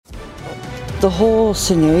The whole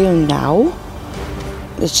scenario now,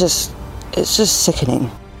 it's just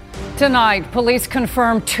sickening. Tonight, police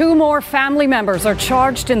confirm 2 more family members are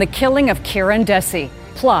charged in the killing of Kieran Desi.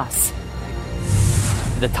 Plus,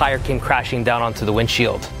 the tire came crashing down onto the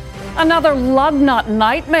windshield. Another lug nut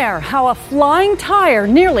nightmare, how a flying tire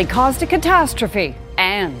nearly caused a catastrophe.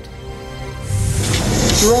 And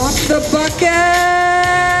drop the bucket!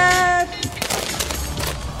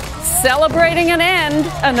 Celebrating an end,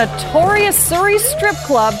 a notorious Surrey strip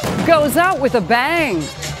club goes out with a bang.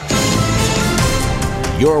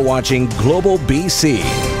 You're watching Global BC.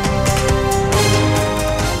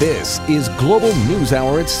 This is Global News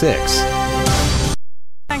Hour at 6.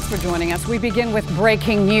 Thanks for joining us. We begin with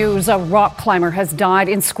breaking news. A rock climber has died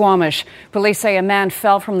in Squamish. Police say a man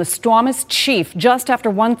fell from the Squamish Chief just after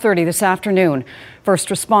 1:30 this afternoon. First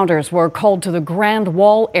responders were called to the Grand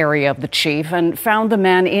Wall area of the Chief and found the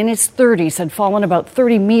man in his 30s had fallen about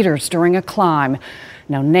 30 meters during a climb.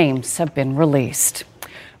 Now names have been released.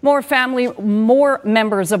 More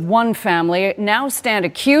members of one family now stand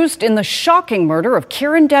accused in the shocking murder of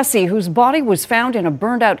Kieran Desi, whose body was found in a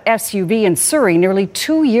burned-out SUV in Surrey nearly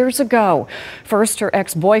 2 years ago. First, her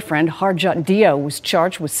ex-boyfriend, Harjot Dio, was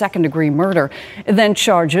charged with second-degree murder. Then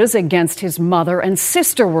charges against his mother and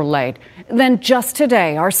sister were laid. Then just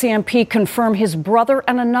today, RCMP confirmed his brother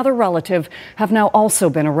and another relative have now also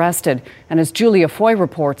been arrested. And as Julia Foy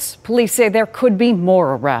reports, police say there could be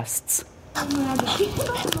more arrests.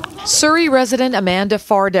 Surrey resident Amanda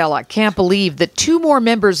Fardella can't believe that 2 more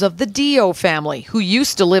members of the Dio family, who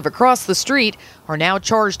used to live across the street, are now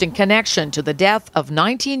charged in connection to the death of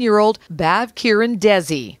 19-year-old Bav Kieran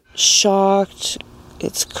Desi. Shocked.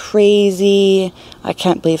 It's crazy. I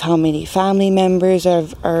can't believe how many family members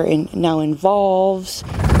are now involved.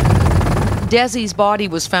 Desi's body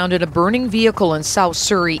was found in a burning vehicle in South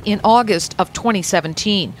Surrey in August of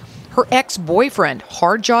 2017. Her ex-boyfriend,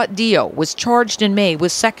 Harjot Dio, was charged in May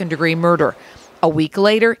with second-degree murder. A week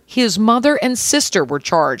later, his mother and sister were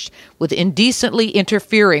charged with indecently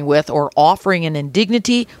interfering with or offering an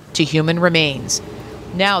indignity to human remains.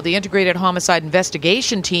 Now, the Integrated Homicide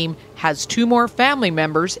Investigation Team has 2 more family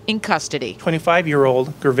members in custody.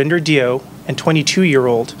 25-year-old Gurvinder Dio and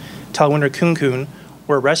 22-year-old Talwinder Kunkun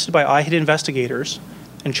were arrested by IHID investigators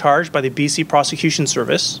and charged by the BC Prosecution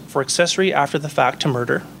Service for accessory after the fact to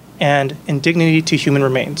murder and indignity to human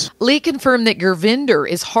remains. Lee confirmed that Gurvinder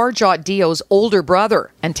is Harjot Dio's older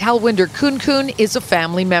brother and Talwinder Kunkun is a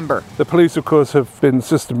family member. The police, of course, have been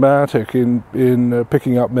systematic in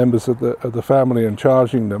picking up members of the family and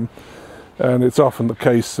charging them. And it's often the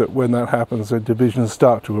case that when that happens, the divisions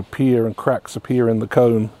start to appear and cracks appear in the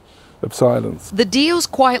cone of silence. The Dios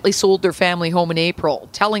quietly sold their family home in April,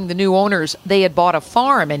 telling the new owners they had bought a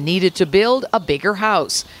farm and needed to build a bigger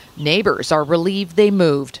house. Neighbors are relieved they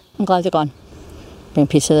moved. I'm glad they're gone. Bring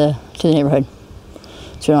peace to the neighborhood.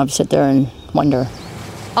 So we don't have to sit there and wonder.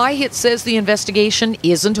 IHIT says the investigation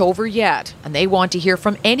isn't over yet, and they want to hear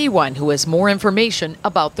from anyone who has more information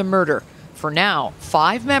about the murder. For now,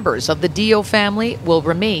 5 members of the Dio family will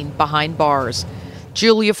remain behind bars.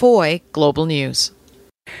 Julia Foy, Global News.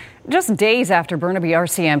 Just days after Burnaby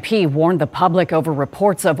RCMP warned the public over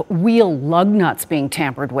reports of wheel lug nuts being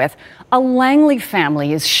tampered with, a Langley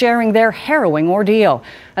family is sharing their harrowing ordeal.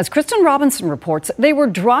 As Kristen Robinson reports, they were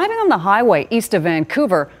driving on the highway east of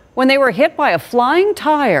Vancouver when they were hit by a flying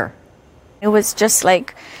tire. It was just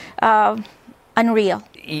like unreal.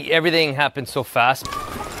 Everything happened so fast.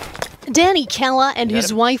 Danny Kella and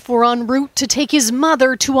his wife were en route to take his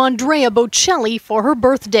mother to Andrea Bocelli for her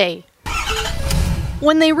birthday.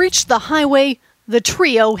 When they reached the highway, the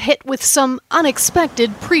trio hit with some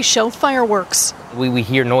unexpected pre-show fireworks. We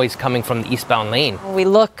hear noise coming from the eastbound lane. We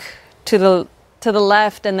look to the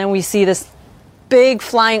left and then we see this big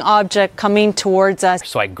flying object coming towards us.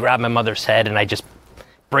 So I grabbed my mother's head and I just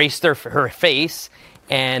braced her face,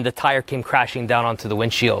 and the tire came crashing down onto the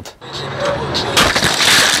windshield.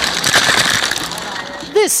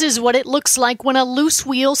 This is what it looks like when a loose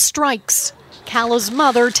wheel strikes. Calla's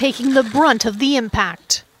mother taking the brunt of the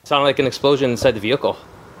impact. It sounded like an explosion inside the vehicle.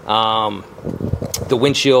 The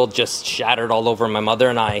windshield just shattered all over my mother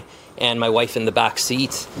and I, and my wife in the back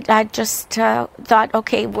seat. I just thought,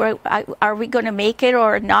 okay, are we going to make it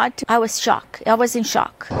or not? I was shocked. I was in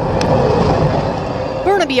shock.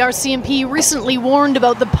 Burnaby RCMP recently warned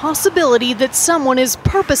about the possibility that someone is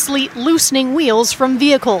purposely loosening wheels from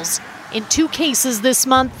vehicles. In 2 cases this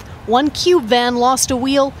month, one cube van lost a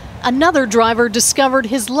wheel. Another driver discovered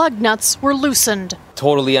his lug nuts were loosened.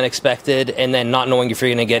 Totally unexpected, and then not knowing if you're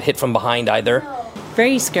going to get hit from behind either.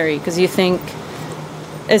 Very scary because you think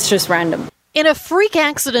it's just random. In a freak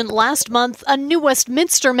accident last month, a New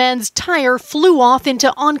Westminster man's tire flew off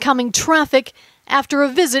into oncoming traffic after a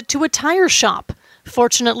visit to a tire shop.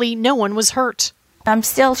 Fortunately, no one was hurt. I'm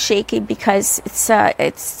still shaky because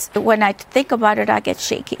it's when I think about it, I get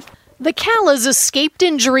shaky. The Callas escaped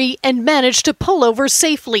injury and managed to pull over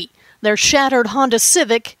safely. Their shattered Honda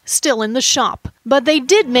Civic still in the shop. But they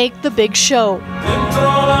did make the big show.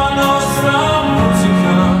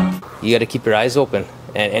 You got to keep your eyes open,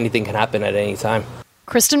 and anything can happen at any time.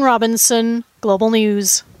 Kristen Robinson, Global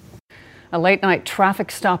News. A late-night traffic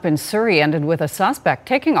stop in Surrey ended with a suspect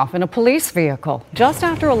taking off in a police vehicle. Just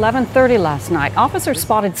after 11:30 last night, officers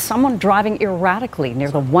spotted someone driving erratically near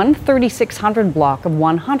the 13600 block of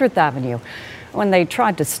 100th Avenue. When they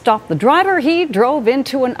tried to stop the driver, he drove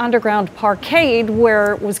into an underground parkade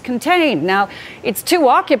where it was contained. Now, its two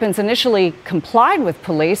occupants initially complied with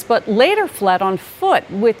police, but later fled on foot,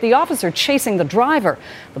 with the officer chasing the driver.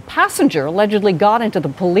 The passenger allegedly got into the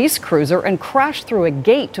police cruiser and crashed through a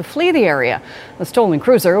gate to flee the area. The stolen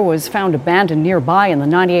cruiser was found abandoned nearby in the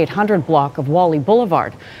 9800 block of Wally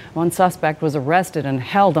Boulevard. One suspect was arrested and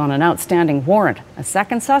held on an outstanding warrant. A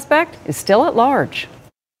second suspect is still at large.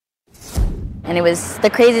 And it was the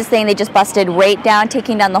craziest thing. They just busted right down,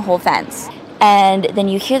 taking down the whole fence. And then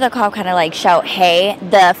you hear the cop kind of like shout, "Hey!"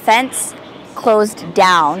 The fence closed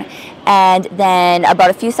down. And then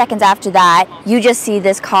about a few seconds after that, you just see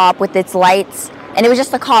this cop with its lights. And it was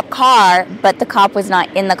just the cop car, but the cop was not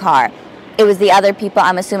in the car. It was the other people,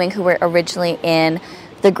 I'm assuming, who were originally in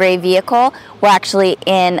the gray vehicle, were actually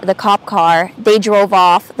in the cop car. They drove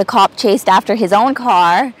off. The cop chased after his own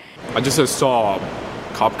car. I just saw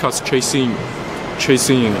cop cars chasing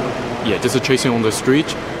on the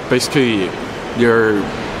street. Basically,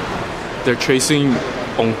 they're chasing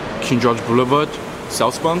on King George Boulevard,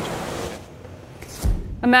 southbound.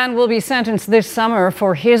 A man will be sentenced this summer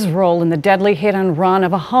for his role in the deadly hit and run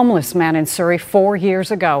of a homeless man in Surrey 4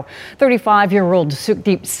 years ago. 35-year-old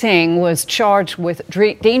Sukhdeep Singh was charged with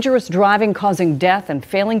dangerous driving causing death and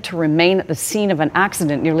failing to remain at the scene of an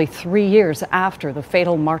accident nearly 3 years after the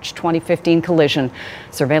fatal March 2015 collision.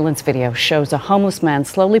 Surveillance video shows a homeless man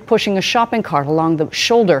slowly pushing a shopping cart along the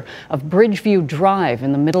shoulder of Bridgeview Drive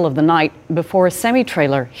in the middle of the night before a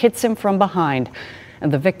semi-trailer hits him from behind.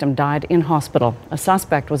 And the victim died in hospital. A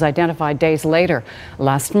suspect was identified days later.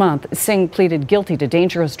 Last month, Singh pleaded guilty to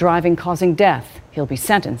dangerous driving causing death. He'll be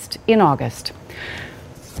sentenced in August.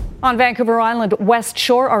 On Vancouver Island, West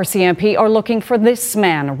Shore RCMP are looking for this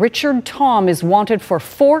man. Richard Tom is wanted for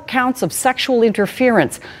 4 counts of sexual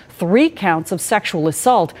interference, 3 counts of sexual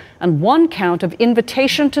assault, and 1 count of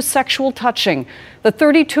invitation to sexual touching. The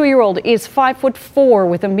 32-year-old is 5'4"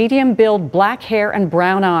 with a medium build, black hair and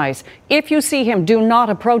brown eyes. If you see him, do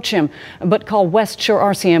not approach him, but call West Shore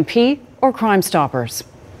RCMP or Crime Stoppers.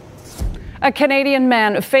 A Canadian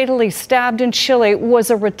man fatally stabbed in Chile was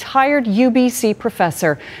a retired UBC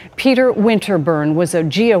professor. Peter Winterburn was a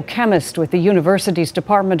geochemist with the university's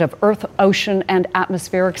Department of Earth, Ocean and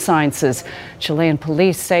Atmospheric Sciences. Chilean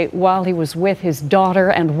police say while he was with his daughter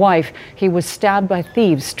and wife, he was stabbed by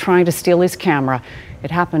thieves trying to steal his camera. It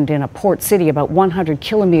happened in a port city about 100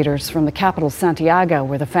 kilometers from the capital, Santiago,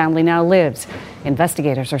 where the family now lives.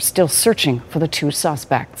 Investigators are still searching for the 2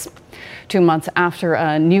 suspects. 2 months after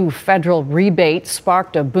a new federal rebate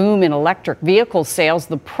sparked a boom in electric vehicle sales,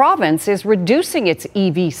 the province is reducing its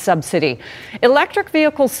EV subsidy. Electric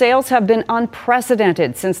vehicle sales have been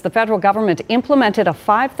unprecedented since the federal government implemented a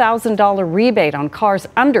 $5,000 rebate on cars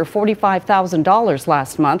under $45,000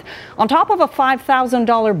 last month, on top of a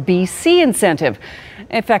 $5,000 BC incentive.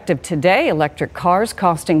 Effective today, electric cars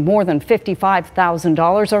costing more than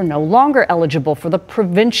 $55,000 are no longer eligible for the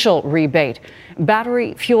provincial rebate.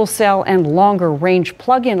 Battery, fuel cell, and longer-range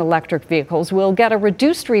plug-in electric vehicles will get a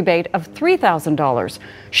reduced rebate of $3,000.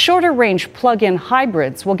 Shorter-range plug-in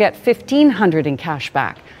hybrids will get $1,500 in cash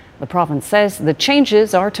back. The province says the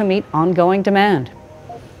changes are to meet ongoing demand.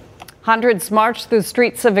 Hundreds marched through the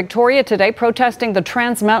streets of Victoria today protesting the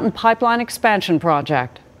Trans Mountain Pipeline expansion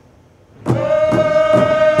project.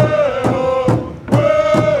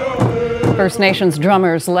 First Nations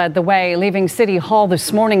drummers led the way, leaving City Hall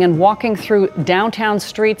this morning and walking through downtown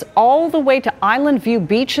streets all the way to Island View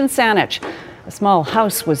Beach in Saanich. A small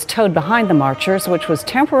house was towed behind the marchers, which was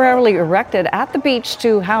temporarily erected at the beach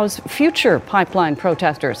to house future pipeline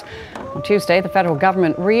protesters. On Tuesday, the federal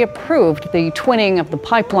government reapproved the twinning of the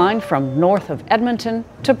pipeline from north of Edmonton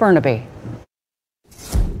to Burnaby.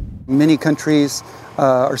 Many countries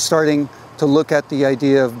are starting to look at the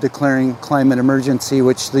idea of declaring climate emergency,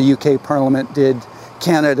 which the UK Parliament did.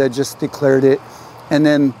 Canada just declared it. And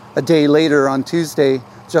then a day later on Tuesday,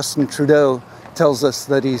 Justin Trudeau tells us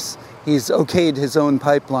that he's he's okayed his own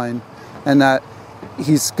pipeline, and that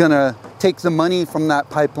he's going to take the money from that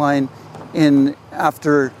pipeline in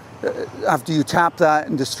after you tap that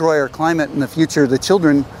and destroy our climate in the future, the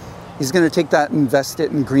children, he's going to take that and invest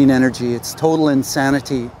it in green energy. It's total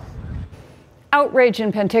insanity. Outrage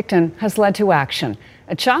in Penticton has led to action.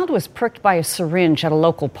 A child was pricked by a syringe at a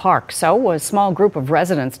local park, so a small group of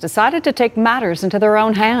residents decided to take matters into their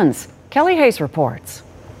own hands. Kelly Hayes reports.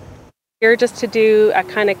 Here just to do a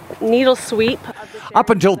kind of needle sweep. Up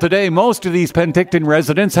until today, most of these Penticton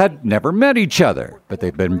residents had never met each other, but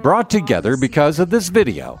they've been brought together because of this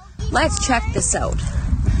video. Let's check this out.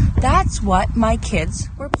 That's what my kids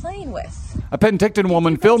were playing with. A Penticton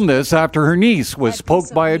woman filmed this after her niece was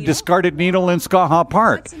poked by a discarded needle in Skaha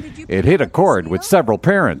Park. It hit a chord with several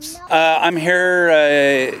parents. I'm here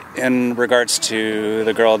in regards to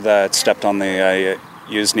the girl that stepped on the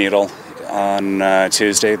used needle on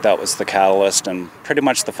Tuesday. That was the catalyst and pretty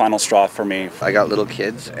much the final straw for me. I got little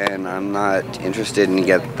kids and I'm not interested in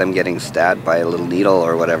them getting stabbed by a little needle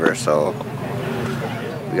or whatever, so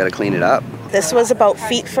we got to clean it up. This was about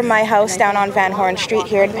feet from my house down on Van Horn Street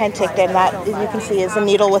here in Penticton. That, as you can see, is a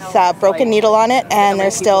needle with a broken needle on it, and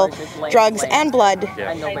there's still drugs and blood,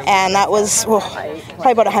 and that was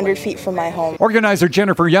probably about 100 feet from my home. Organizer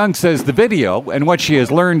Jennifer Young says the video and what she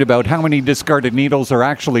has learned about how many discarded needles are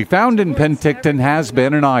actually found in Penticton has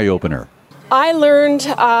been an eye-opener. I learned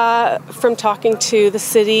from talking to the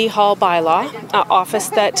City Hall bylaw office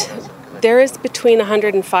that there is between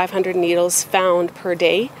 100 and 500 needles found per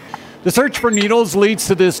day. The search for needles leads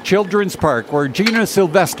to this children's park where Gina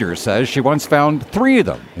Sylvester says she once found 3 of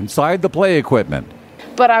them inside the play equipment.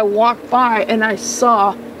 But I walked by and I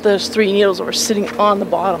saw those 3 needles that were sitting on the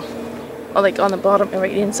bottom. Like on the bottom and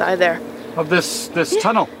right inside there. Of this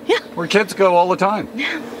tunnel? Yeah. Where kids go all the time?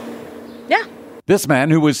 Yeah. This man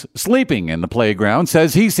who was sleeping in the playground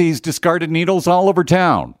says he sees discarded needles all over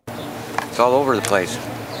town. It's all over the place.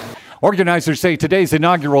 Organizers say today's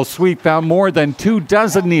inaugural sweep found more than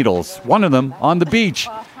 24 needles, one of them on the beach.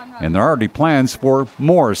 And there are already plans for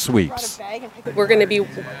more sweeps.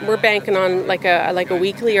 We're banking on like a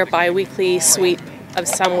weekly or bi-weekly sweep of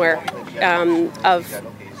somewhere of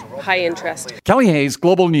high interest. Kelly Hayes,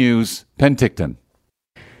 Global News, Penticton.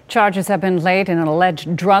 Charges have been laid in an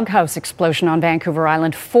alleged drug house explosion on Vancouver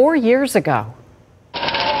Island 4 years ago.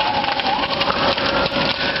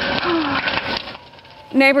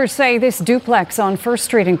 Neighbors say this duplex on First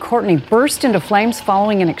Street in Courtenay burst into flames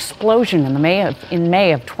following an explosion in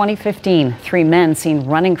May of 2015. 3 men seen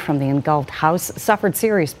running from the engulfed house suffered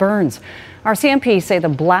serious burns. RCMP say the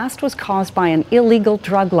blast was caused by an illegal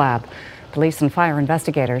drug lab. Police and fire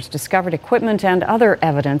investigators discovered equipment and other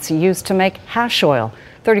evidence used to make hash oil.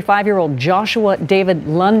 35-year-old Joshua David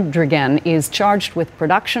Lundgren is charged with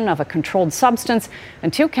production of a controlled substance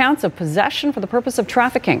and 2 counts of possession for the purpose of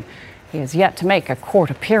trafficking. He has yet to make a court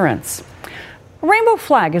appearance. A rainbow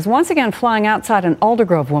flag is once again flying outside an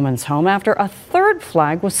Aldergrove woman's home after a 3rd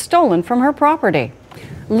flag was stolen from her property.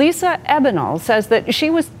 Lisa Ebenal says that she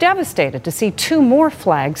was devastated to see 2 more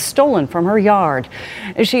flags stolen from her yard.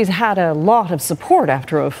 She's had a lot of support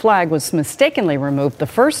after a flag was mistakenly removed the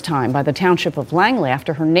first time by the township of Langley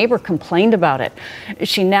after her neighbor complained about it.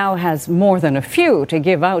 She now has more than a few to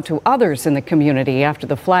give out to others in the community after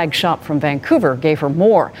the flag shop from Vancouver gave her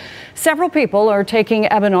more. Several people are taking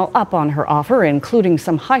Ebenal up on her offer, including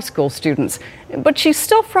some high school students, but she's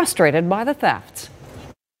still frustrated by the thefts.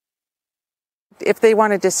 If they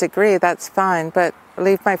want to disagree, that's fine, but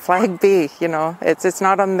leave my flag be, It's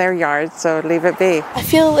not on their yard, so leave it be. I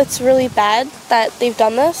feel it's really bad that they've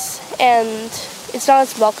done this, and it's not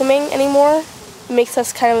as welcoming anymore. It makes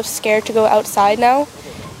us kind of scared to go outside now,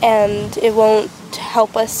 and it won't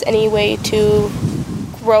help us any way to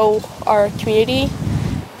grow our community.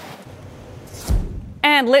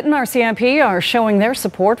 And Lytton RCMP are showing their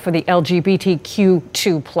support for the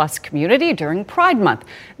LGBTQ2+ community during Pride Month.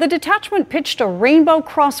 The detachment pitched a rainbow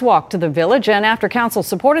crosswalk to the village, and after council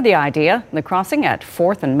supported the idea, the crossing at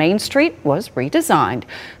 4th and Main Street was redesigned.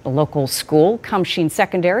 The local school, Cumsheen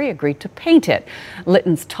Secondary, agreed to paint it.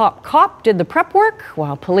 Lytton's top cop did the prep work,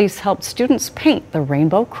 while police helped students paint the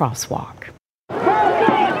rainbow crosswalk.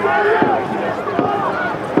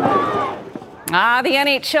 The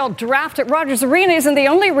NHL draft at Rogers Arena isn't the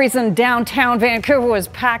only reason downtown Vancouver was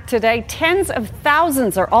packed today. Tens of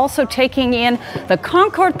thousands are also taking in the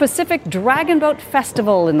Concord Pacific Dragon Boat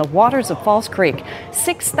Festival in the waters of False Creek.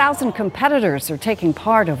 6,000 competitors are taking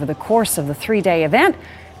part over the course of the 3-day event,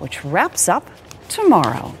 which wraps up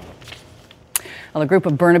tomorrow. Well, a group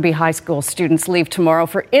of Burnaby High School students leave tomorrow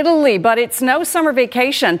for Italy, but it's no summer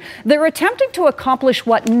vacation. They're attempting to accomplish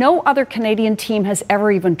what no other Canadian team has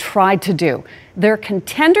ever even tried to do. They're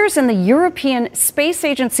contenders in the European Space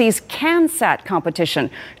Agency's CanSat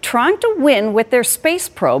competition, trying to win with their space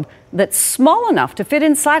probe that's small enough to fit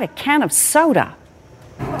inside a can of soda.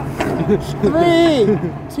 3,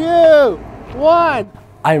 2, 1.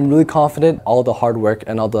 I'm really confident all the hard work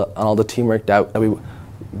and all the teamwork that we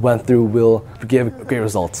went through will give great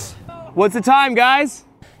results. What's the time, guys?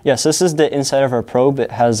 Yes, this is the inside of our probe. It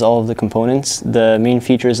has all of the components. The main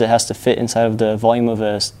feature is it has to fit inside of the volume of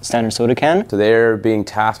a standard soda can. So they're being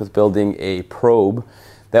tasked with building a probe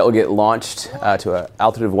that will get launched to an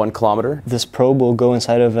altitude of 1 kilometer. This probe will go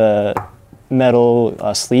inside of a metal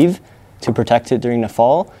sleeve to protect it during the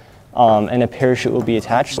fall. And a parachute will be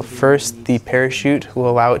attached. First, the parachute will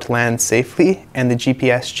allow it to land safely, and the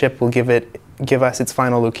GPS chip will give us its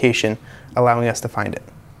final location, allowing us to find it.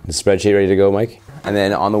 The spreadsheet ready to go, Mike? And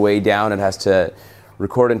then on the way down, it has to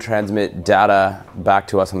record and transmit data back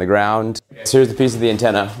to us on the ground. So here's the piece of the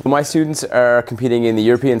antenna. My students are competing in the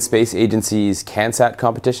European Space Agency's CanSat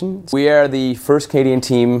competition. We are the first Canadian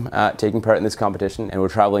team taking part in this competition, and we're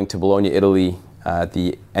traveling to Bologna, Italy at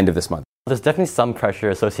the end of this month. There's definitely some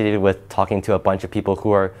pressure associated with talking to a bunch of people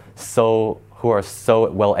who are so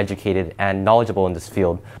well educated and knowledgeable in this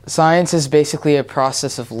field. Science is basically a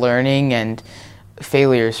process of learning and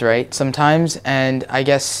failures, right? Sometimes, and I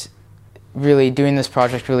guess really doing this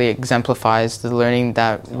project really exemplifies the learning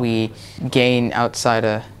that we gain outside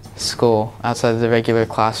of school, outside of the regular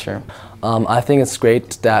classroom. I think it's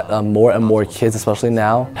great that more and more kids, especially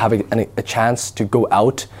now, have a chance to go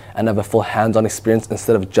out and have a full hands-on experience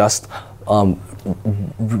instead of just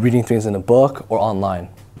reading things in a book or online.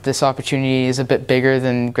 This opportunity is a bit bigger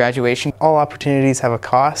than graduation. All opportunities have a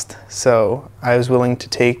cost, so I was willing to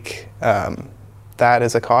take that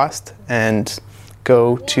as a cost and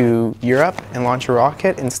go to Europe and launch a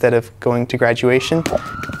rocket instead of going to graduation.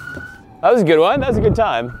 That was a good one. That was a good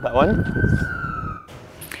time, that one.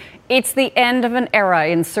 It's the end of an era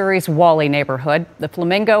in Surrey's Whalley neighbourhood. The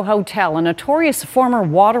Flamingo Hotel, a notorious former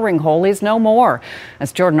watering hole, is no more.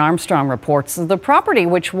 As Jordan Armstrong reports, the property,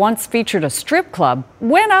 which once featured a strip club,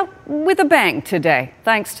 went out with a bang today,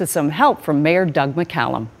 thanks to some help from Mayor Doug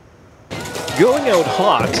McCallum. Going out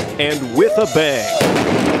hot and with a bang.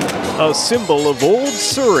 A symbol of old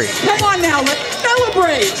Surrey. Come on now, let's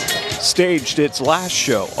celebrate! Staged its last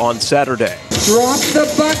show on Saturday. Drop the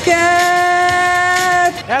bucket!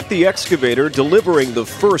 At the excavator delivering the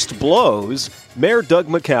first blows, Mayor Doug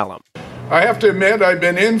McCallum. I have to admit, I've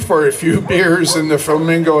been in for a few beers in the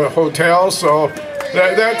Flamingo Hotel, so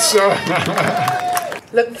that's...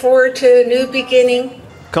 Look forward to a new beginning.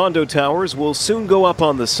 Condo towers will soon go up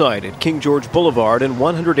on the site at King George Boulevard and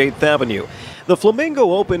 108th Avenue. The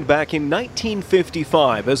Flamingo opened back in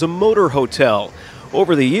 1955 as a motor hotel.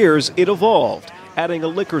 Over the years, it evolved, adding a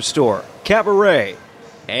liquor store, cabaret,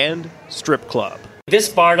 and strip club. This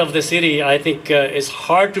part of the city, I think, is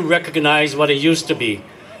hard to recognize what it used to be,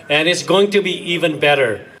 and it's going to be even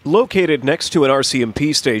better. Located next to an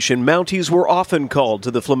RCMP station, Mounties were often called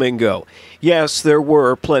to the Flamingo. Yes, there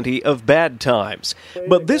were plenty of bad times,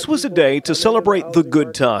 but this was a day to celebrate the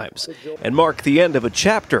good times and mark the end of a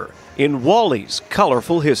chapter in Whalley's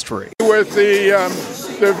colorful history. With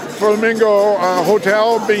the Flamingo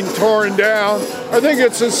Hotel being torn down, I think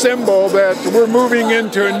it's a symbol that we're moving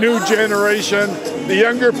into a new generation. The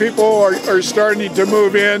younger people are starting to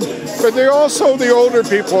move in, but they're also the older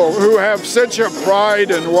people who have such a pride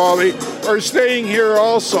in Whalley are staying here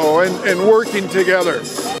also and working together.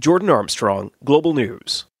 Jordan Armstrong, Global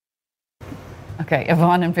News. Okay,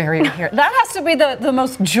 Yvonne and Barry are here. That has to be the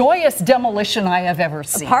most joyous demolition I have ever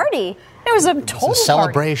seen. A party. It was a total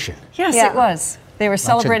celebration. Party. Yes, it was. They were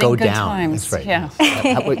celebrating good times. That's right.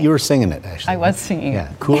 Yeah. You were singing it, actually. I was singing it.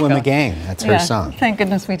 Yeah, Cool in the Gang. That's her song. Thank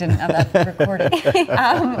goodness we didn't have that recorded.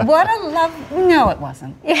 What a love. No, it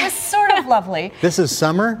wasn't. It was sort of lovely. This is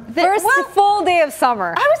summer? First full day of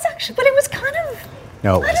summer. I was actually, but it was kind of,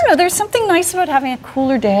 no, I don't know, there's something nice about having a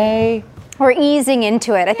cooler day. We're easing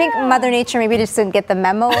into it. I think Mother Nature maybe just didn't get the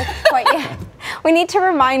memo quite yet. We need to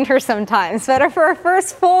remind her sometimes. But for our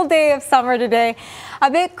first full day of summer today, a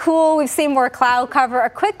bit cool. We've seen more cloud cover. A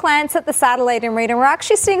quick glance at the satellite and radar. We're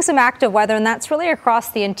actually seeing some active weather, and that's really across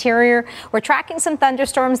the interior. We're tracking some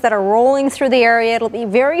thunderstorms that are rolling through the area. It'll be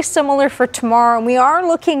very similar for tomorrow. And we are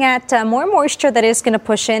looking at more moisture that is going to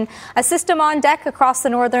push in. A system on deck across the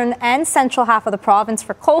northern and central half of the province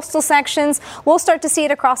for coastal sections. We'll start to see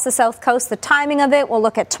it across the south coast. The timing of it, we'll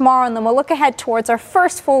look at tomorrow, and then we'll look ahead towards our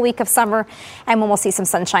first full week of summer, and when we'll see some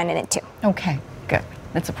sunshine in it too. Okay, good.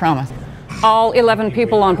 That's a promise. All 11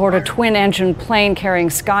 people on board a twin-engine plane carrying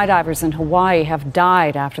skydivers in Hawaii have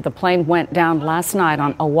died after the plane went down last night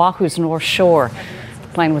on Oahu's North Shore. The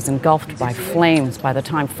plane was engulfed by flames by the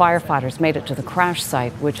time firefighters made it to the crash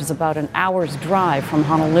site, which is about an hour's drive from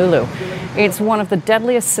Honolulu. It's one of the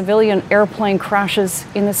deadliest civilian airplane crashes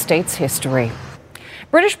in the state's history.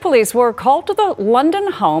 British police were called to the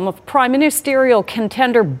London home of Prime Ministerial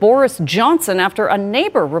contender Boris Johnson after a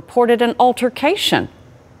neighbour reported an altercation.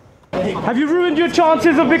 Have you ruined your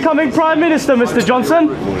chances of becoming Prime Minister, Mr. Johnson?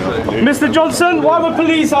 Mr. Johnson, why were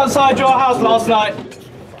police outside your house last night?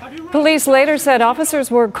 Police later said officers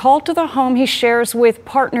were called to the home he shares with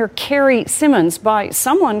partner Kerry Simmons by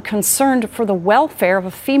someone concerned for the welfare of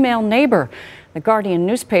a female neighbour. The Guardian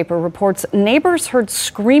newspaper reports neighbours heard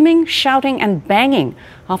screaming, shouting and banging.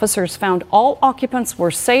 Officers found all occupants were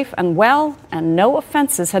safe and well and no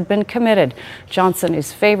offences had been committed. Johnson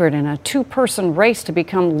is favoured in a two-person race to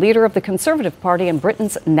become leader of the Conservative Party and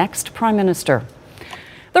Britain's next Prime Minister.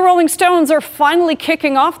 The Rolling Stones are finally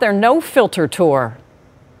kicking off their No Filter tour.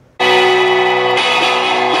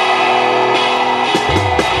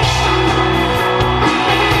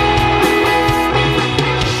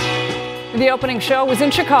 The opening show was in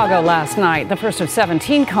Chicago last night, the first of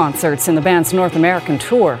 17 concerts in the band's North American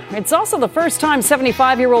tour. It's also the first time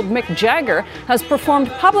 75-year-old Mick Jagger has performed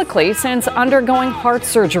publicly since undergoing heart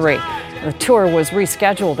surgery. The tour was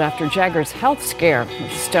rescheduled after Jagger's health scare. The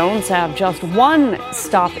Stones have just one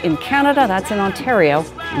stop in Canada, that's in Ontario,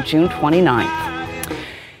 on June 29th.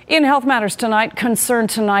 In Health Matters tonight, concern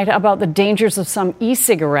tonight about the dangers of some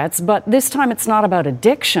e-cigarettes, but this time it's not about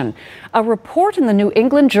addiction. A report in the New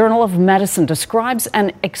England Journal of Medicine describes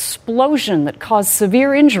an explosion that caused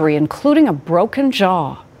severe injury, including a broken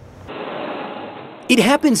jaw. It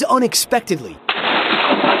happens unexpectedly.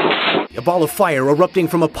 A ball of fire erupting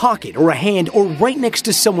from a pocket or a hand or right next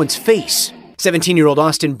to someone's face. 17-year-old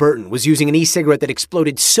Austin Burton was using an e-cigarette that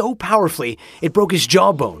exploded so powerfully it broke his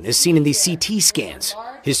jawbone, as seen in these CT scans.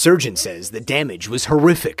 His surgeon says the damage was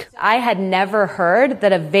horrific. I had never heard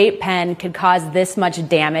that a vape pen could cause this much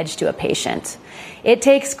damage to a patient. It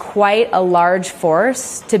takes quite a large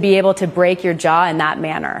force to be able to break your jaw in that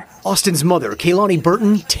manner. Austin's mother, Kaylani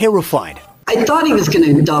Burton, terrified. I thought he was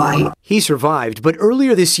going to die. He survived, but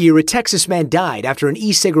earlier this year, a Texas man died after an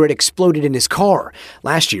e-cigarette exploded in his car.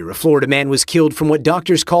 Last year, a Florida man was killed from what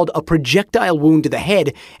doctors called a projectile wound to the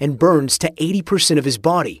head and burns to 80% of his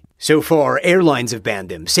body. So far, airlines have banned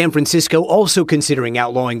them. San Francisco also considering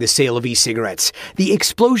outlawing the sale of e-cigarettes. The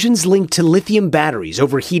explosions linked to lithium batteries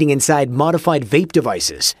overheating inside modified vape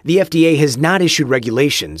devices. The FDA has not issued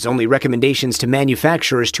regulations, only recommendations to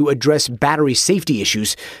manufacturers to address battery safety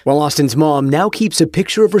issues, while Austin's mom now keeps a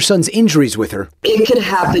picture of her son's injuries with her. It could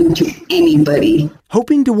happen to anybody.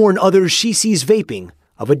 Hoping to warn others she sees vaping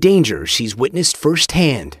of a danger she's witnessed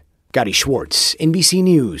firsthand. Gotti Schwartz, NBC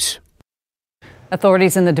News.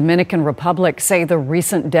 Authorities in the Dominican Republic say the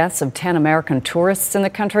recent deaths of 10 American tourists in the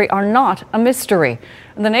country are not a mystery.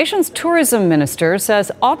 The nation's tourism minister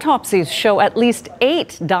says autopsies show at least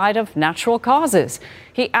 8 died of natural causes.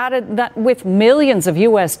 He added that with millions of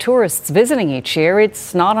U.S. tourists visiting each year,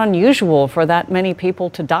 it's not unusual for that many people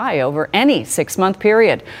to die over any 6-month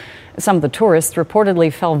period. Some of the tourists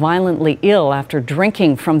reportedly fell violently ill after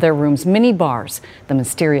drinking from their room's minibars. The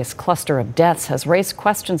mysterious cluster of deaths has raised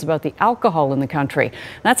questions about the alcohol in the country.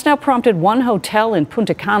 That's now prompted one hotel in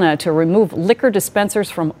Punta Cana to remove liquor dispensers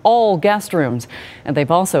from all guest rooms. And they've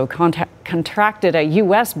also contracted a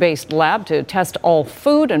U.S.-based lab to test all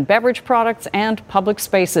food and beverage products and public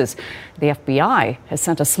spaces. The FBI has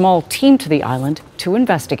sent a small team to the island to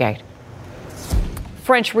investigate.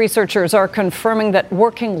 French researchers are confirming that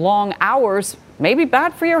working long hours may be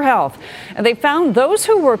bad for your health. And they found those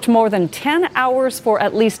who worked more than 10 hours for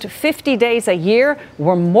at least 50 days a year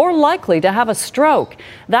were more likely to have a stroke.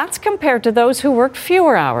 That's compared to those who worked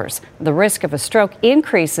fewer hours. The risk of a stroke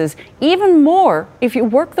increases even more if you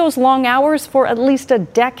work those long hours for at least a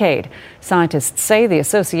decade. Scientists say the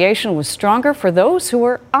association was stronger for those who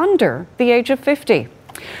were under the age of 50.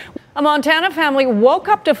 A Montana family woke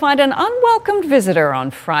up to find an unwelcomed visitor on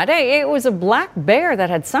Friday. It was a black bear that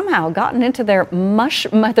had somehow gotten into their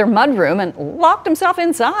mudroom and locked himself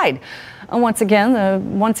inside. Once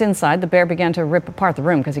inside, the bear began to rip apart the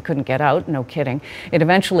room because he couldn't get out. No kidding. It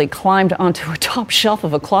eventually climbed onto a top shelf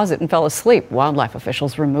of a closet and fell asleep. Wildlife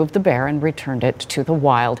officials removed the bear and returned it to the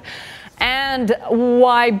wild. And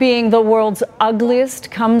why being the world's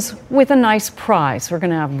ugliest comes with a nice prize. We're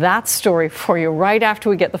going to have that story for you right after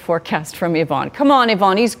we get the forecast from Yvonne. Come on,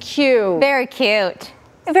 Yvonne, he's cute. Very cute.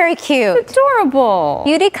 Very cute. Adorable.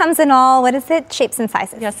 Beauty comes in all, what is it, shapes and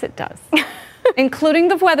sizes. Yes, it does. Including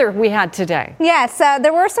the weather we had today. Yes,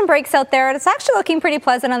 there were some breaks out there. It's actually looking pretty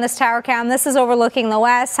pleasant on this tower cam. This is overlooking the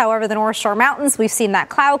west. However, the North Shore Mountains, we've seen that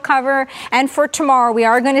cloud cover. And for tomorrow, we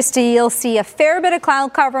are going to see a fair bit of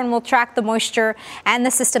cloud cover, and we'll track the moisture and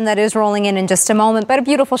the system that is rolling in just a moment. But a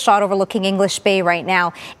beautiful shot overlooking English Bay right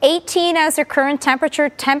now. 18 as our current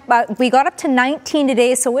temperature. We got up to 19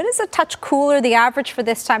 today, so it is a touch cooler. The average for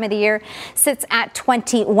this time of the year sits at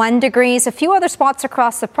 21 degrees. A few other spots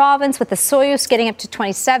across the province with the Soyuz getting up to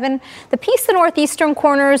 27. The Peace, the northeastern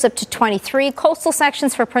corners up to 23. Coastal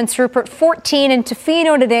sections for Prince Rupert 14. And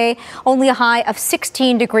Tofino today only a high of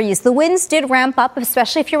 16 degrees. The winds did ramp up,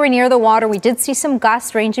 especially if you were near the water. We did see some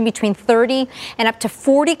gusts ranging between 30 and up to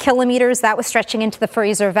 40 kilometers. That was stretching into the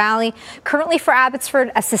Fraser Valley. Currently for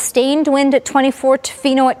Abbotsford, a sustained wind at 24.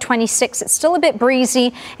 Tofino at 26. It's still a bit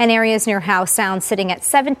breezy, and areas near Howe Sound sitting at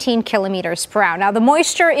 17 kilometers per hour. Now, the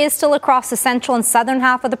moisture is still across the central and southern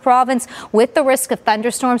half of the province with the risk of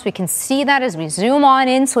thunderstorms. We can see that as we zoom on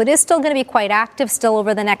in, so it is still going to be quite active still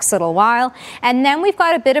over the next little while. And then we've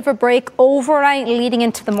got a bit of a break overnight leading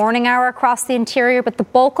into the morning hour across the interior, but the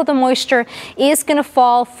bulk of the moisture is going to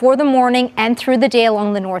fall for the morning and through the day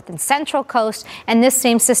along the north and central coast. And this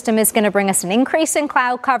same system is going to bring us an increase in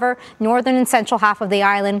cloud cover, northern and central half of the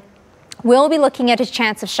island. We'll be looking at a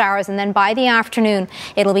chance of showers, and then by the afternoon,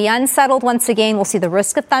 it'll be unsettled once again. We'll see the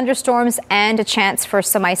risk of thunderstorms and a chance for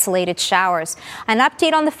some isolated showers. An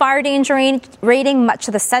update on the fire danger rating, much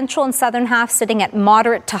of the central and southern half sitting at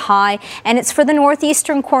moderate to high, and it's for the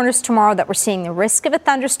northeastern corners tomorrow that we're seeing the risk of a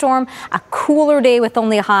thunderstorm, a cooler day with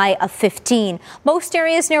only a high of 15. Most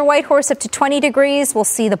areas near Whitehorse up to 20 degrees. We'll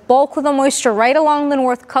see the bulk of the moisture right along the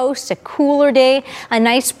north coast, a cooler day. A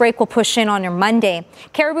nice break will push in on your Monday.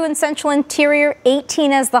 Caribou and central interior,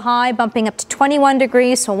 18 as the high, bumping up to 21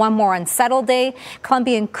 degrees, so one more unsettled day.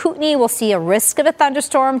 Columbia and Kootenay will see a risk of a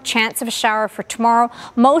thunderstorm, chance of a shower for tomorrow.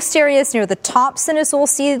 Most areas near the Thompsons will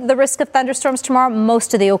see the risk of thunderstorms tomorrow.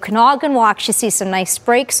 Most of the Okanagan will actually see some nice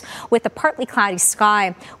breaks with a partly cloudy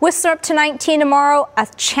sky. Whistler up to 19 tomorrow, a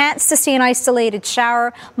chance to see an isolated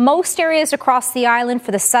shower. Most areas across the island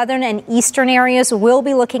for the southern and eastern areas will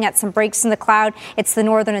be looking at some breaks in the cloud. It's the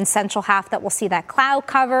northern and central half that will see that cloud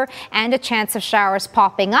cover and a chance of showers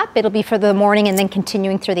popping up. It'll be for the morning and then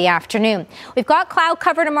continuing through the afternoon. We've got cloud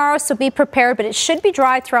cover tomorrow, so be prepared, but it should be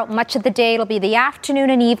dry throughout much of the day. It'll be the afternoon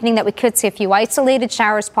and evening that we could see a few isolated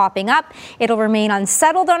showers popping up. It'll remain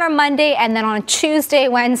unsettled on our Monday, and then on Tuesday,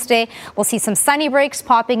 Wednesday, we'll see some sunny breaks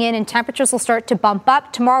popping in and temperatures will start to bump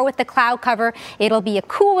up. Tomorrow with the cloud cover, it'll be a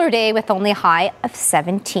cooler day with only a high of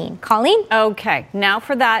 17. Colleen? Okay, now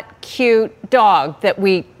for that cute dog that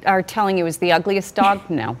we are telling you is the ugliest dog?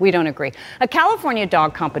 No, we don't agree. A California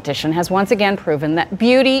dog competition has once again proven that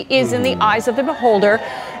beauty is in the eyes of the beholder.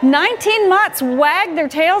 19 mutts wagged their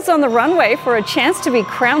tails on the runway for a chance to be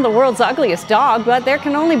crowned the world's ugliest dog, but there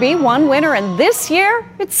can only be one winner, and this year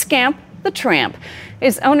it's Scamp the Tramp.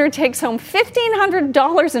 His owner takes home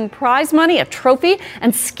 $1,500 in prize money, a trophy,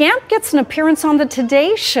 and Scamp gets an appearance on the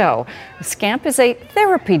Today Show. Scamp is a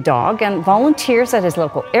therapy dog and volunteers at his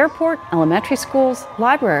local airport, elementary schools,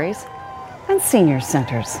 libraries, and senior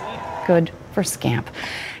centers. Good for Scamp.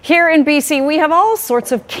 Here in BC, we have all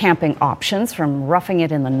sorts of camping options, from roughing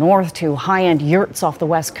it in the north to high-end yurts off the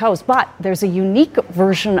west coast. But there's a unique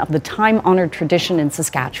version of the time-honored tradition in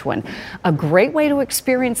Saskatchewan. A great way to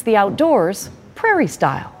experience the outdoors, prairie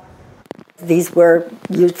style. These were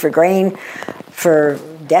used for grain for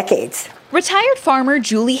decades. Retired farmer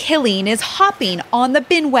Julie Hilleen is hopping on the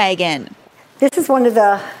bin wagon. This is one of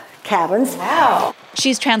the cabins. Wow.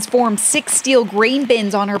 She's transformed 6 steel grain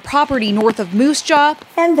bins on her property north of Moose Jaw.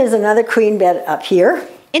 And there's another queen bed up here.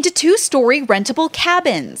 Into 2-story rentable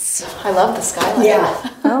cabins. I love the skyline. Yeah.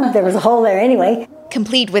 Well, there was a hole there anyway.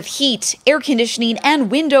 Complete with heat, air conditioning, and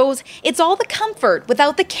windows, it's all the comfort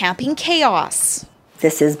without the camping chaos.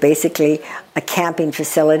 This is basically a camping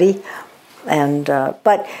facility, and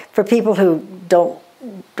but for people who don't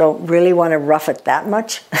really want to rough it that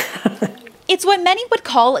much. It's what many would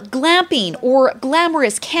call glamping or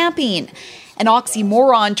glamorous camping. An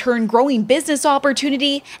oxymoron turned growing business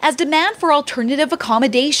opportunity as demand for alternative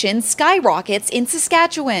accommodation skyrockets in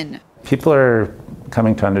Saskatchewan. People are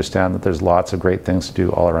coming to understand that there's lots of great things to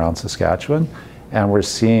do all around Saskatchewan, and we're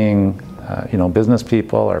seeing business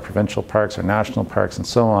people, our provincial parks, our national parks, and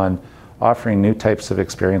so on, offering new types of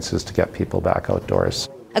experiences to get people back outdoors.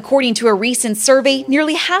 According to a recent survey,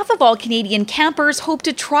 nearly half of all Canadian campers hope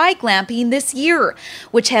to try glamping this year,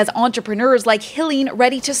 which has entrepreneurs like Hilleen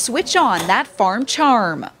ready to switch on that farm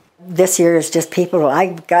charm. This year is just people,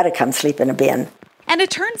 I got to come sleep in a bin. And it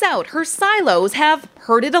turns out her silos have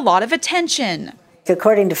herded a lot of attention.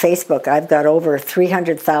 according to Facebook, I've got over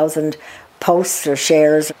 300,000 posts or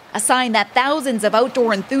shares. A sign that thousands of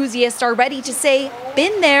outdoor enthusiasts are ready to say,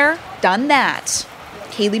 been there, done that.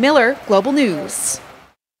 Kaylee Miller, Global News.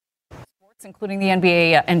 Including the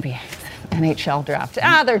NHL draft.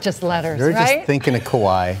 They're just letters, They're right? just thinking of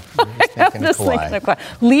Kawhi.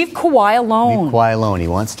 Leave Kawhi alone. Leave Kawhi alone. He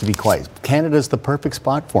wants to be quiet. Canada's the perfect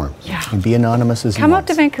spot for him. Yeah. He can be anonymous as he Come wants.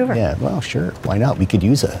 up to Vancouver. Yeah, well, sure. Why not? We could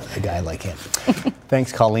use a guy like him.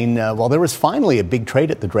 Thanks, Colleen. Well, there was finally a big trade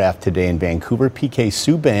at the draft today in Vancouver. PK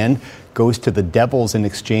Subban goes to the Devils in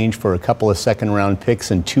exchange for a couple of second-round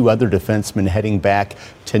picks and 2 other defensemen heading back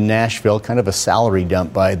to Nashville. Kind of a salary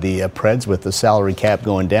dump by the Preds with the salary cap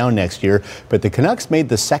going down next year. But the Canucks made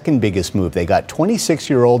the second biggest move. They got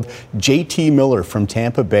 26-year-old JT Miller from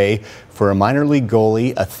Tampa Bay for a minor league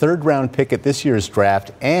goalie, a third-round pick at this year's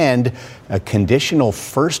draft, and a conditional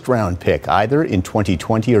first-round pick, either in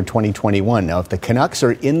 2020 or 2021. Now, if the Canucks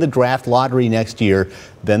are in the draft lottery next year,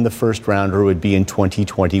 then the first-rounder would be in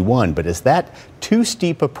 2021. But is that too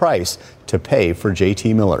steep a price to pay for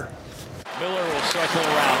JT Miller? Miller will circle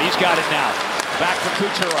around. He's got it now. Back for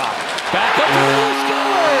Kucherov. Back up to Miller, scores!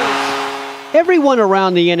 Everyone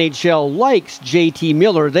around the NHL likes JT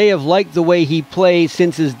Miller. They have liked the way he plays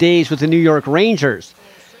since his days with the New York Rangers.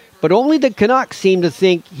 But only the Canucks seem to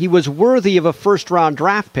think he was worthy of a first-round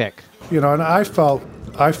draft pick. You know, and I felt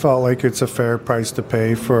like it's a fair price to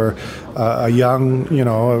pay for a young,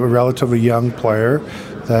 a relatively young player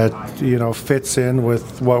that, fits in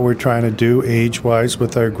with what we're trying to do age-wise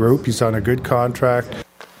with our group. He's on a good contract.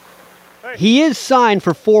 He is signed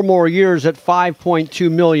for 4 more years at $5.2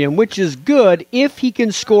 million, which is good if he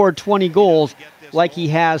can score 20 goals like he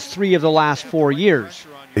has 3 of the last 4 years.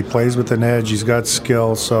 He plays with an edge. He's got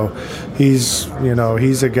skill. So he's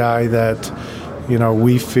a guy that,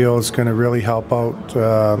 we feel is going to really help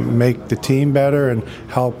out, make the team better and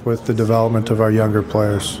help with the development of our younger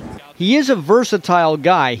players. He is a versatile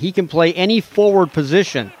guy. He can play any forward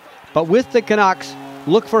position. But with the Canucks,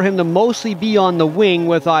 look for him to mostly be on the wing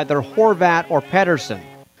with either Horvat or Pettersson.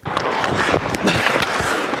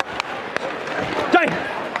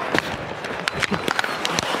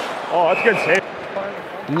 Oh, that's a good save.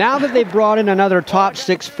 Now that they've brought in another top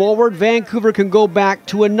 6 forward, Vancouver can go back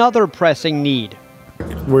to another pressing need.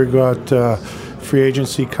 We've got free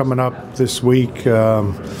agency coming up this week,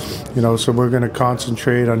 so we're going to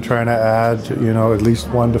concentrate on trying to add, at least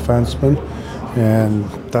one defenseman, and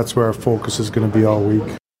that's where our focus is going to be all week.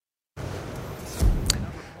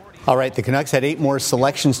 All right, the Canucks had 8 more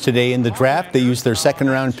selections today in the draft. They used their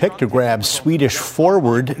second-round pick to grab Swedish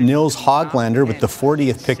forward Nils Höglander with the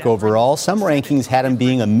 40th pick overall. Some rankings had him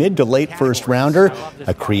being a mid to late first-rounder,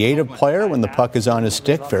 a creative player when the puck is on his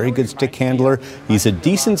stick, very good stick handler. He's a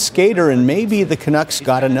decent skater, and maybe the Canucks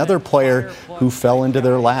got another player who fell into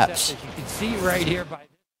their laps.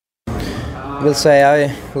 I will say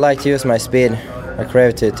I like to use my speed, my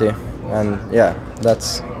creativity, and yeah,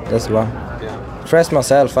 that's one. Trust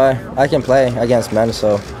myself. I can play against men,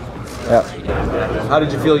 so yeah. How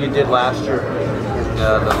did you feel you did last year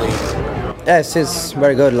in the league? Yeah, it's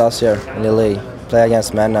very good last year in the league. Play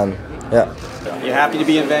against men, and yeah. You happy to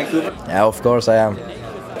be in Vancouver? Yeah, of course I am.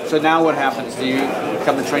 So now what happens? Do you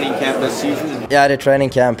come to training camp this season? Yeah, the training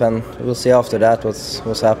camp, and we'll see after that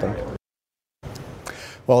what's happened.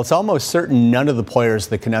 Well, it's almost certain none of the players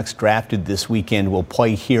the Canucks drafted this weekend will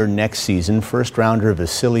play here next season. First rounder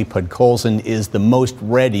Vasily Podkolzin is the most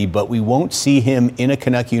ready, but we won't see him in a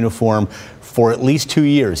Canuck uniform for at least 2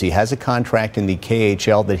 years. He has a contract in the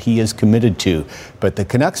KHL that he is committed to, but the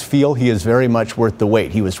Canucks feel he is very much worth the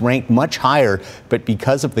wait. He was ranked much higher, but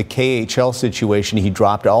because of the KHL situation, he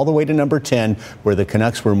dropped all the way to number 10, where the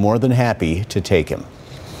Canucks were more than happy to take him.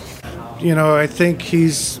 I think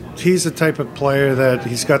he's the type of player that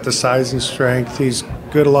he's got the size and strength. He's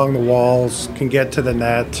good along the walls, can get to the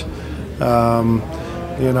net.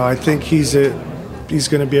 I think he's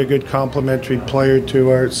going to be a good complementary player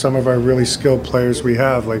to some of our really skilled players we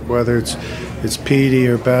have, like whether it's Petey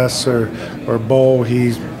or Bess or Bo.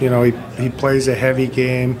 He plays a heavy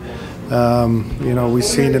game. We've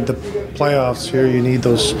seen in the playoffs here, you need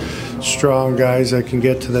those strong guys that can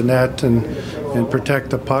get to the net and protect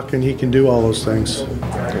the puck, and he can do all those things.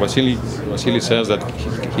 Vasily says that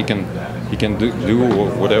he can do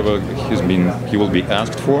whatever he will be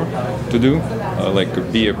asked for to do, like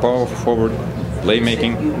be a power forward,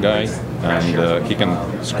 playmaking guy, and he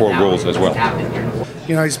can score goals as well.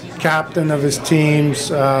 He's captain of his teams.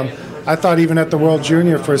 I thought even at the World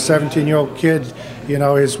Junior, for a 17-year-old kid,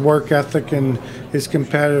 his work ethic and his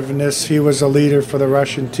competitiveness, he was a leader for the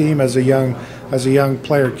Russian team as a young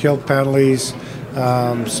player, killed penalties.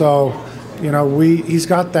 he's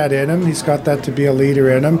got that in him. He's got that to be a leader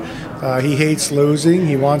in him. He hates losing.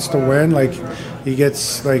 He wants to win. He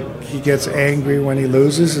gets angry when he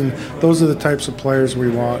loses, and those are the types of players we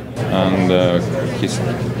want. And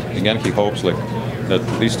he hopes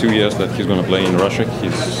that these 2 years that he's going to play in Russia,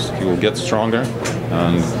 he will get stronger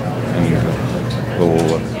and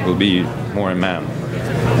will be more a man.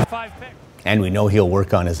 And we know he'll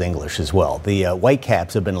work on his English as well. The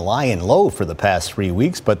Whitecaps have been lying low for the past 3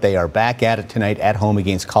 weeks, but they are back at it tonight at home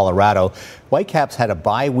against Colorado. Whitecaps had a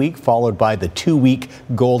bye week followed by the 2-week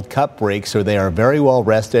Gold Cup break, so they are very well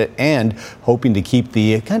rested and hoping to keep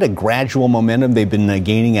the kind of gradual momentum they've been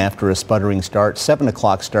gaining after a sputtering start. 7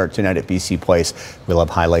 o'clock start tonight at BC Place. We'll have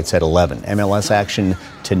highlights at 11. MLS action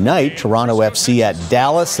tonight. Toronto FC at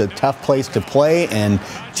Dallas, a tough place to play, and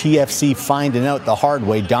TFC finding out the hard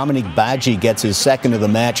way. Dominic Badji gets his second of the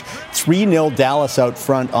match. 3-0 Dallas out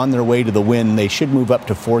front on their way to the win. They should move up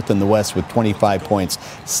to fourth in the West with 25 points,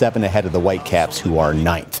 7 ahead of the Whitecaps, who are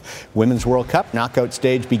ninth. Women's World Cup knockout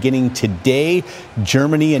stage beginning today.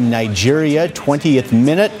 Germany and Nigeria, 20th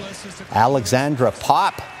minute. Alexandra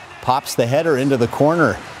pops the header into the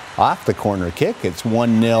corner. Off the corner kick, it's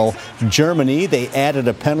 1-0 Germany. They added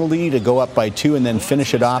a penalty to go up by 2 and then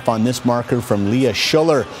finish it off on this marker from Leah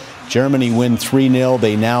Schuller. Germany win 3-0.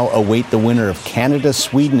 They now await the winner of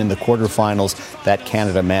Canada-Sweden in the quarterfinals. That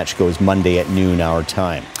Canada match goes Monday at noon our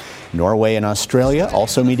time. Norway and Australia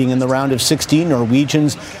also meeting in the round of 16.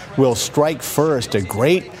 Norwegians will strike first. A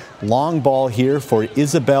great long ball here for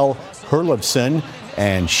Isabel Herlevsen,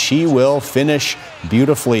 and she will finish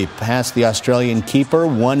beautifully past the Australian keeper.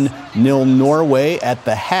 1-0 Norway at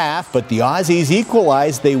the half, but the Aussies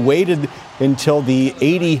equalized. They waited until the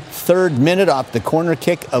 83rd minute off the corner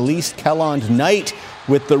kick. Elise Kelland-Knight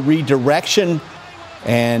with the redirection,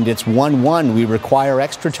 and it's 1-1. We require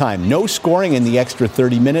extra time. No scoring in the extra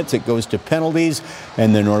 30 minutes. It goes to penalties,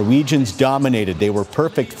 and the Norwegians dominated. They were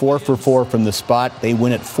perfect 4 for 4 from the spot. They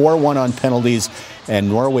win it 4-1 on penalties, and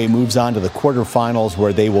Norway moves on to the quarterfinals,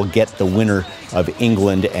 where they will get the winner of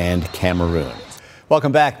England and Cameroon.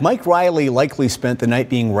 Welcome back. Mike Riley likely spent the night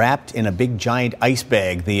being wrapped in a big giant ice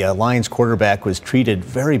bag. The Lions quarterback was treated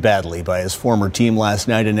very badly by his former team last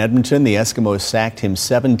night in Edmonton. The Eskimos sacked him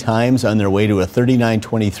 7 times on their way to a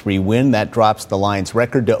 39-23 win. That drops the Lions'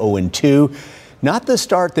 record to 0-2. Not the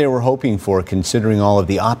start they were hoping for, considering all of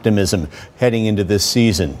the optimism heading into this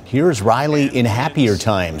season. Here's Riley in happier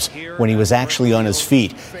times when he was actually on his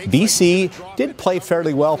feet. BC did play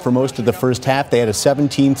fairly well for most of the first half. They had a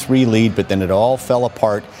 17-3 lead, but then it all fell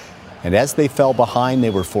apart. And as they fell behind, they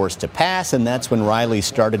were forced to pass, and that's when Riley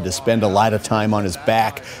started to spend a lot of time on his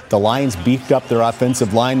back. The Lions beefed up their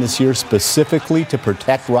offensive line this year specifically to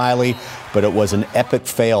protect Riley, but it was an epic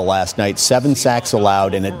fail last night. 7 sacks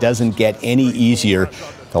allowed, and it doesn't get any easier.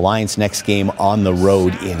 The Lions' next game on the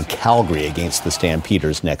road in Calgary against the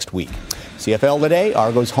Stampeders next week. CFL today,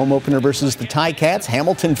 Argos home opener versus the Ticats.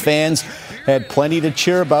 Hamilton fans had plenty to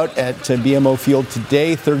cheer about at BMO Field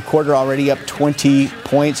today. Third quarter already up 20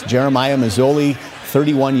 points. Jeremiah Mazzoli,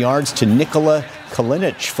 31 yards to Nikola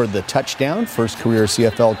Kalinic for the touchdown. First career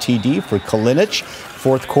CFL TD for Kalinic.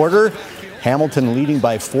 Fourth quarter, Hamilton leading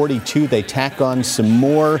by 42. They tack on some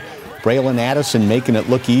more. Braylon Addison making it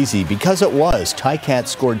look easy, because it was. Ticats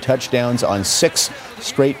scored touchdowns on 6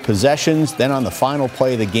 straight possessions. Then on the final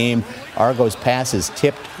play of the game, Argos pass is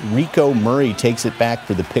tipped. Rico Murray takes it back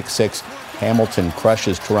for the pick 6. Hamilton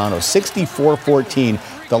crushes Toronto 64-14,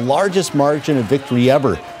 the largest margin of victory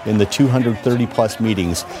ever in the 230-plus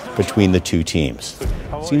meetings between the two teams.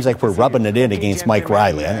 Seems like we're rubbing it in against Mike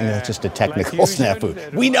Riley. I think that's just a technical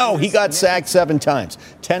snafu. We know he got sacked 7 times.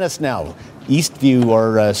 Tennis now. It's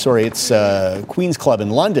Queen's Club in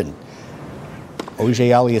London. Ojai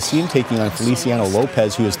Aliassime taking on Feliciano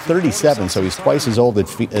Lopez, who is 37, so he's twice as old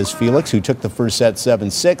as Felix, who took the first set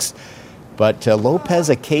 7-6. But Lopez,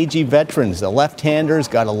 a cagey veteran. The left-hander's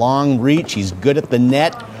got a long reach. He's good at the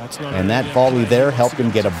net. And that volley there helped him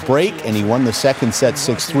get a break, and he won the second set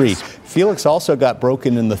 6-3. Felix also got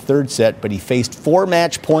broken in the third set, but he faced 4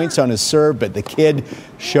 match points on his serve. But the kid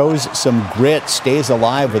shows some grit, stays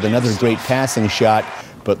alive with another great passing shot.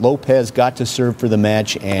 But Lopez got to serve for the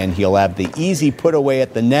match, and he'll have the easy put away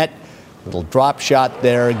at the net. Little drop shot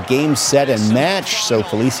there, game, set, and match. So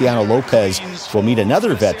Feliciano Lopez will meet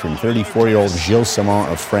another veteran, 34-year-old Gilles Simon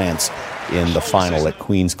of France, in the final at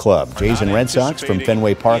Queen's Club. Jays and Red Sox from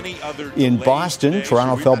Fenway Park in Boston.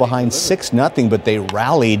 Toronto fell behind 6-0 but they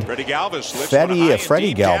rallied. Freddie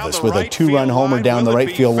Galvis with a 2-run homer down the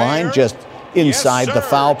right field line, just inside the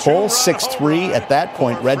foul pole. 6-3 at that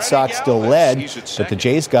point. Red Sox still led, but the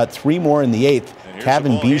Jays got 3 more in the 8th.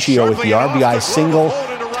 Kevin Biggio with the RBI single.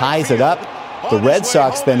 ties it up. The Red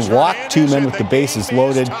Sox then walk 2 men with the bases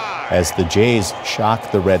loaded as the Jays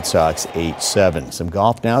shock the Red Sox 8-7. Some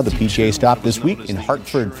golf now. The PGA stopped this week in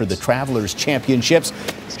Hartford for the Travelers Championships.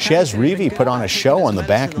 Chez Reavie put on a show on the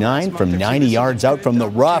back nine from 90 yards out from the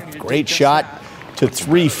rough. Great shot to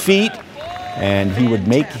 3 feet. And he would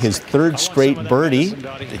make his 3rd straight birdie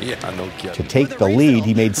to take the lead.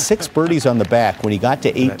 He made 6 birdies on the back. When he got to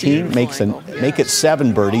 18, make it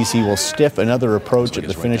 7 birdies. He will stiff another approach at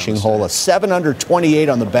the finishing hole. A 7 under 28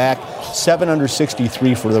 on the back, 7 under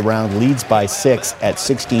 63 for the round. Leads by 6 at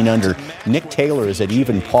 16 under. Nick Taylor is at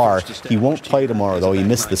even par. He won't play tomorrow, though. He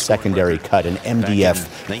missed the secondary cut. An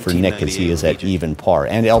MDF for Nick as he is at even par.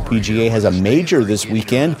 And LPGA has a major this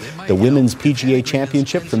weekend. The Women's PGA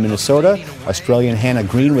Championship from Minnesota. Australian Hannah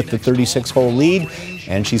Green with the 36-hole lead,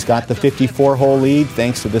 and she's got the 54-hole lead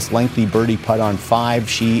thanks to this lengthy birdie putt on 5.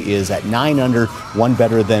 She is at 9 under, 1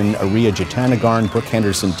 better than Ariya Jutanugarn. Brooke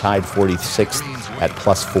Henderson tied 46th at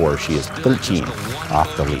 +4. She is 13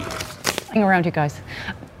 off the lead. Hang around, you guys.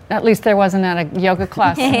 At least there wasn't at a yoga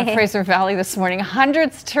class in the Fraser Valley this morning.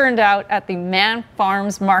 Hundreds turned out at the Man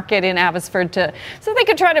Farms Market in Abbotsford so they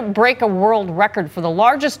could try to break a world record for the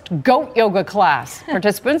largest goat yoga class.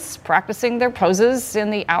 Participants practicing their poses in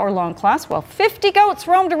the hour-long class while 50 goats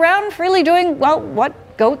roamed around freely doing, well, what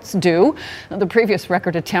goats do. The previous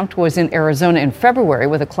record attempt was in Arizona in February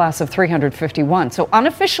with a class of 351. So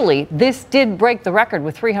unofficially, this did break the record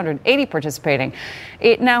with 380 participating.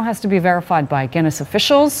 It now has to be verified by Guinness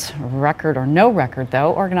officials. Record or no record,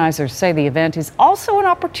 though, organizers say the event is also an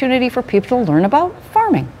opportunity for people to learn about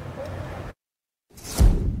farming.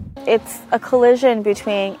 It's a collision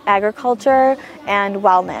between agriculture and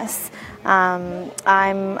wellness.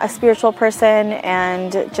 I'm a spiritual person,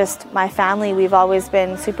 and just my family, we've always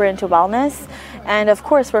been super into wellness. And of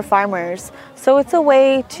course, we're farmers. So it's a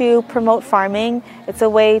way to promote farming. It's a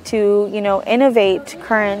way to, innovate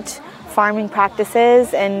current farming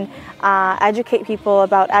practices and educate people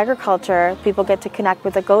about agriculture. People get to connect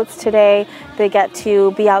with the goats today. They get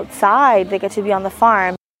to be outside. They get to be on the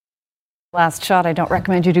farm. Last shot, I don't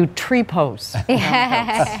recommend you do tree pose.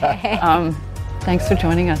 Thanks for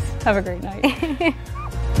joining us. Have a great night.